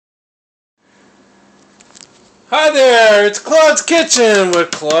Hi there, it's Claude's Kitchen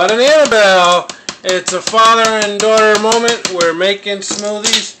with Claude and Annabelle. It's a father and daughter moment. We're making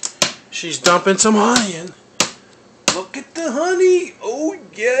smoothies. She's dumping some honey in. Look at the honey. Oh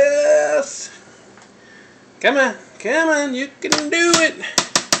yes. Come on, you can do it.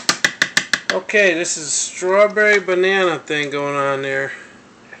 Okay, this is a strawberry banana thing going on there.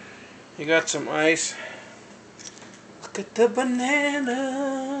 You got some ice. Look at the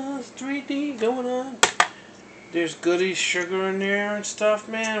bananas. 3D going on. There's goodies, sugar in there and stuff,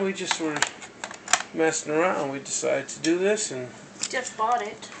 man. We just were messing around. We decided to do this and just bought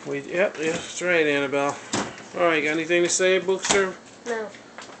it. Yep, that's right, Annabelle. Alright, got anything to say, Bookster? No.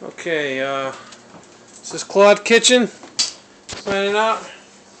 Okay, this is Claude Kitchen. Signing out.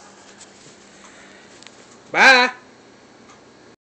 Bye.